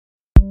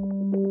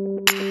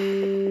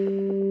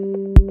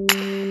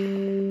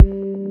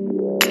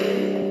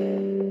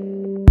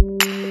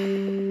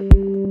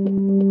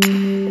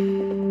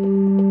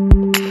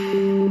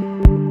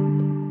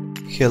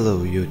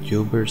Hello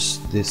YouTubers,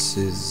 this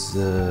is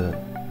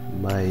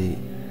my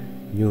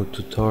new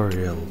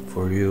tutorial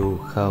for you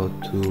how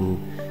to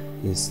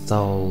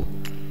install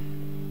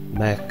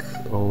Mac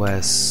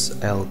OS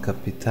El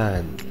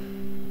Capitan,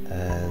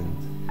 and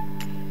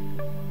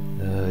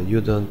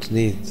you don't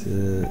need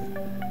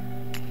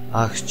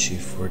AHCI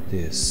for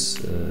this.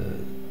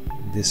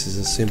 This is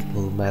a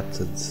simple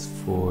method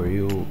for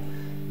you.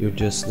 You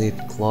just need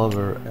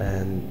Clover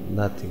and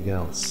nothing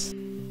else.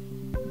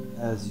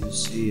 As you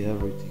see,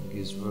 everything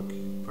is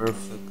working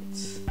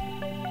perfect.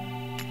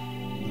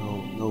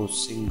 No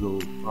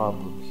single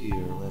problem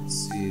here.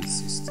 Let's see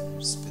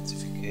system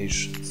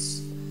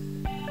specifications.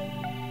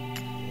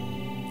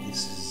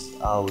 This is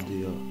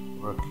audio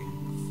working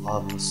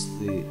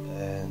flawlessly,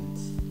 and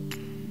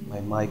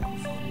my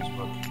microphone is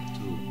working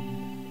too.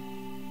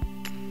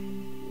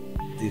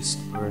 Disk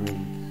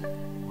burning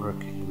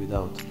working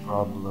without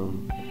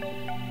problem.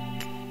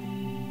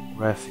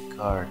 Graphic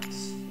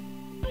cards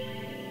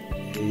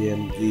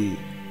AMD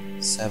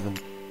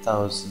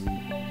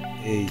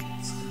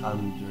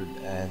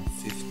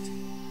 7850,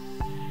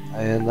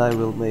 and I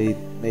will make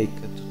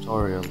a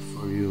tutorial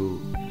for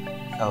you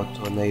how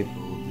to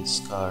enable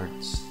these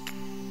cards.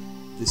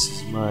 This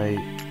is my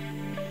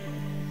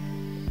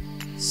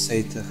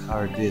Sata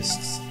hard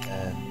disks,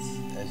 and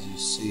as you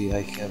see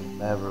I have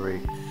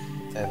Maverick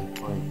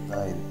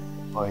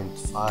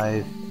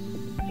 10.9.5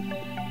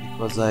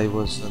 because I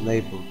was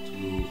unable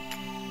to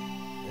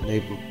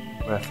enable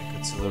graphic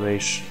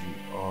acceleration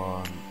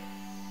on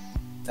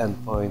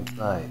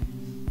 10.9.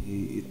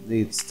 It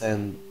needs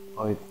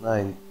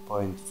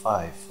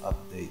 10.9.5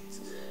 update,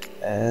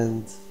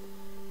 and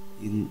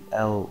in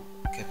El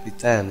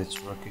Capitan it's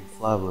working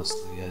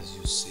flawlessly. As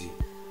you see,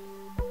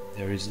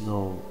 there is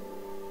not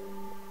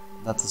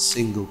a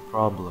single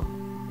problem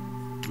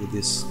with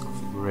this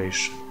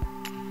configuration.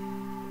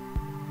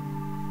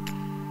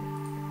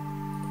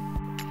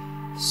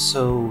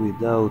 So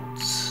without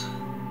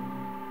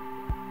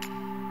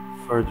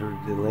further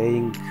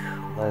delaying,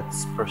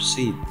 let's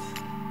proceed.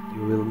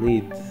 You will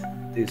need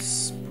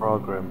this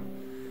program.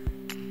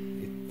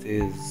 It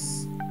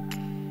is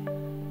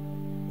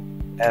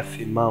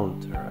FE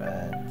Mounter,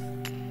 and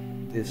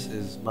this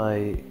is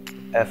my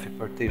FE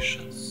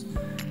partitions.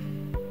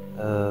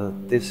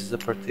 This is a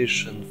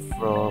partition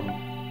from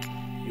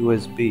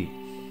USB.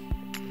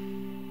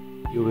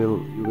 You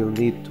will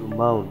need to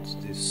mount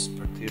this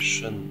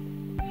partition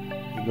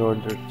in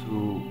order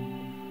to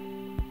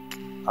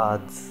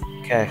add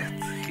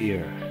cacht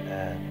here,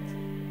 and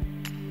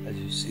as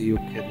you see you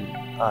can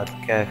add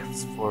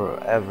cachts for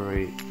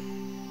every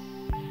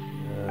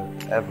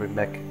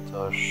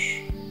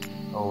Hackintosh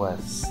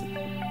OS,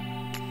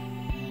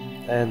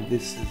 and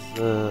this is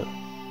a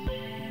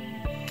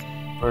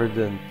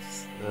burdened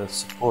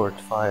support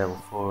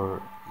file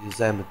for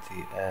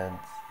Yosemite, and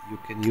you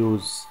can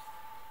use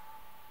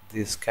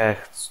these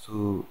cachts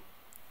to,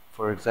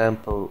 for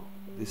example,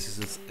 this is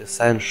an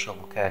essential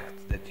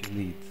cacht that you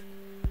need.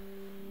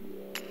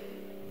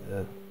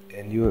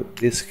 And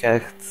this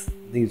cacht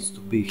needs to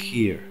be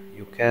here.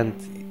 You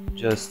can't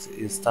just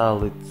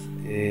install it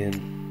in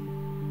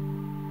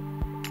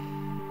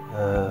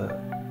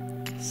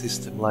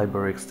system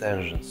library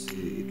extensions.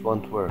 It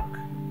won't work.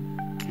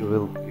 You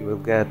will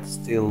get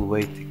still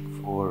waiting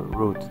for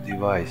root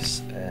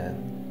device,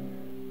 and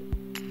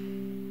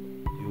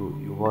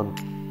you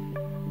won't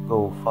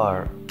go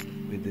far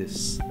with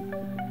this.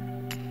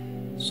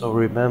 So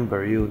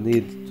remember, you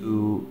need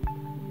to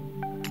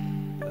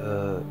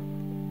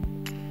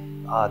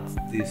add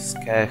this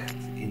cacht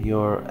in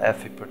your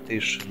FE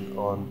partition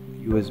on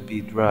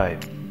USB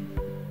drive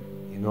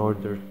in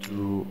order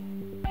to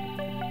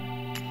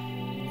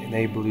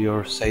enable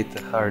your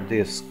SATA hard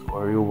disk,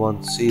 or you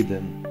won't see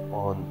them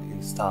on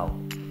install.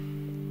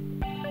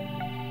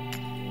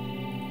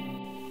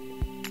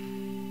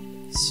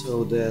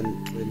 So then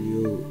when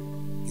you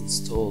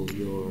install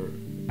your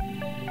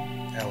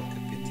El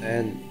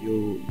Capitan,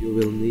 you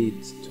will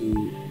need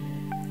to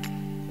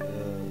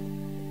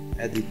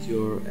edit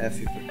your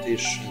FE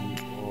partition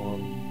on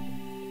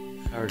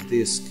hard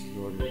disk in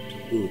order to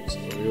boot,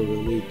 or you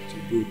will need to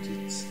boot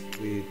it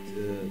with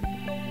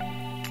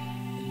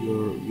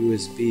your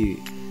USB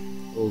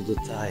all the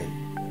time.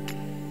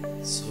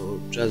 So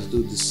just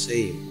do the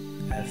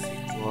same, FE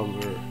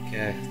Clover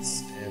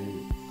cachts,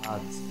 and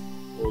add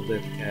all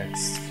that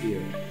cachts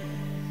here.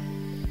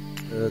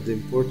 The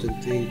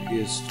important thing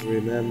is to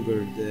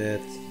remember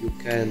that you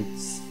can't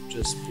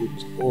just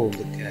put all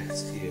the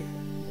cachts here.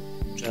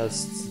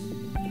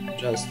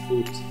 Just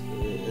put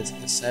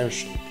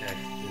essential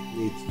cacht that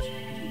needs to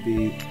be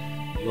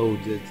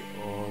loaded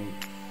on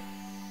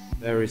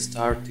very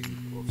starting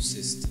of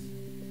system,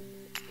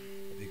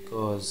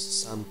 because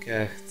some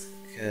cacht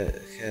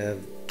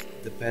have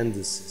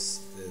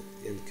dependencies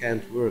and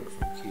can't work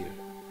from here.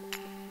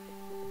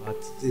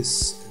 But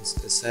this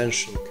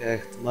essential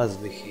cacht must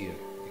be here,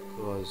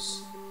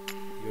 because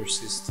your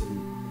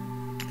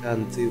system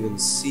can't even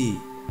see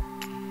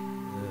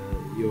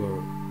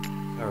your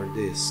hard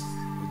disk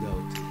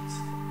without it.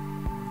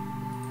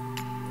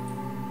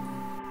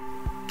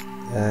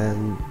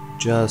 And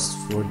just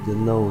for the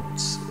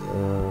note,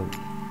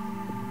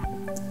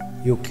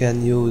 you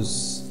can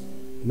use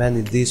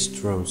many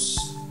distros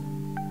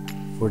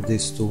for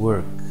this to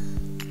work.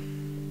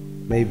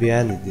 Maybe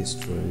any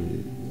distro,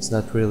 it's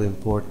not really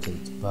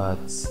important,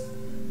 but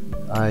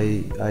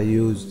I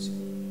used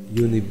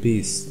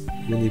Unibest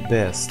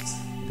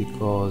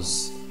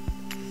because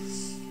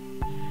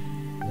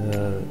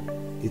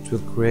it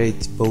will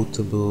create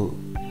bootable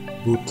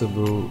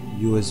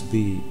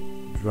USB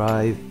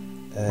drive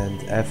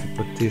and FE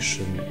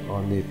partition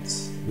on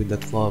it with the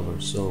Clover,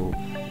 so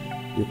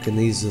you can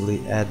easily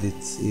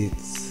edit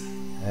it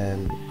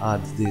and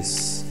add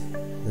this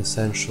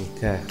essential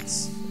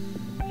caches.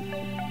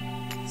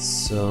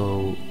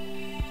 So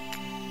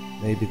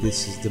maybe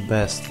this is the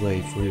best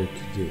way for you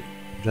to do.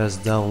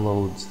 Just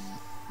download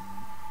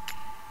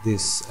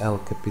this El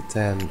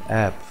Capitan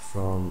app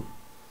from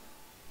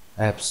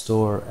App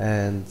Store,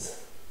 and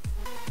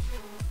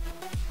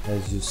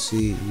as you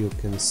see, you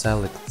can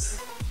select.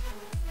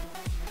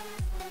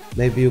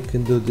 Maybe you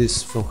can do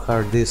this from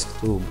hard disk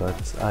too,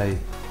 but I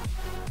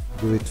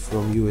do it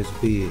from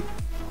USB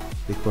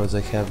because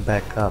I have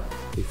backup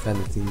if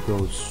anything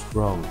goes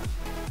wrong.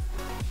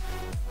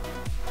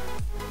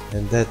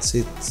 And that's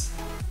it.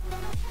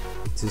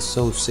 It is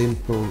so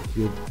simple,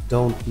 you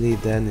don't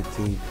need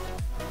anything.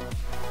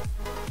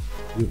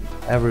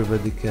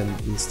 Everybody can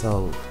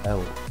install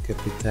El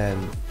Capitan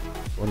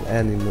on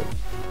any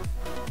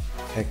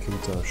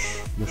Hackintosh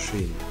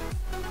machine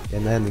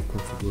in any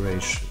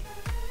configuration.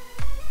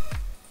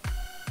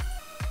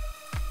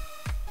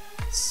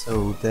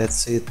 So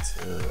that's it.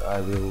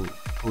 I will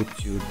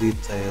put you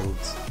detailed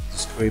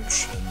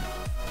description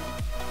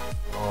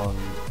on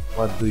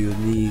what do you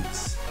need,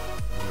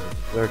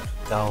 where to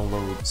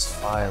download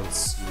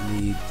files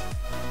you need,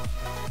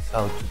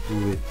 how to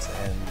do it,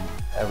 and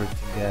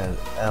everything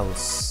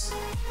else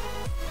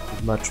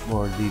with much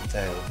more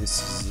detail.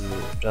 This is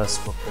just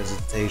for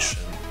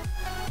presentation,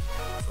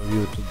 for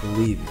you to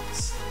believe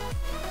it.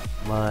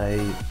 My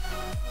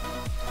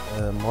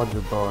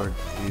motherboard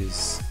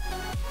is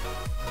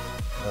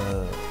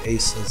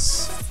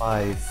Asus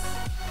 5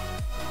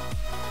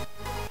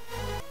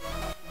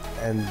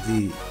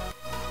 ND-L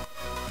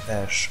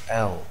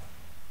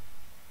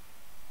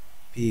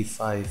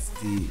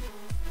P5D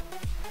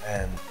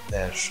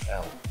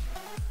N-L.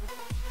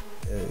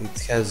 It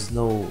has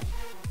no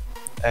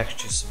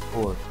AHCI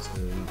support,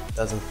 it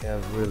doesn't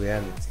have really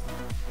anything.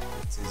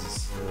 It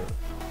is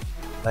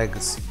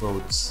legacy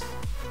boats,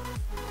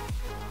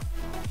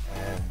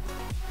 and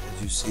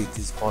as you see, it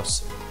is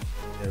possible.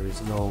 There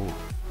is no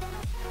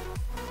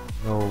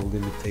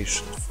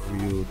limitation for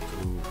you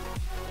to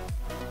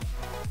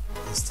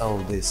install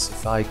this.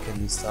 If I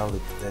can install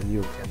it, then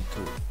you can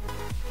too.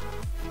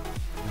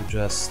 You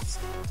just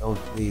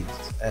don't need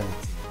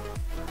anything.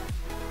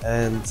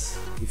 And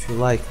if you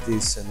like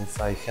this and if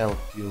I help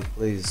you,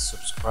 please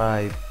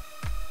subscribe.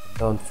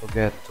 Don't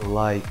forget to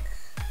like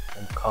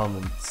and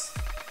comment.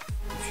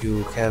 If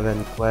you have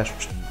any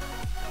question,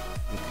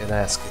 you can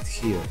ask it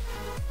here.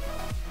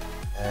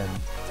 And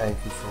thank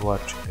you for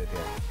watching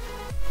again.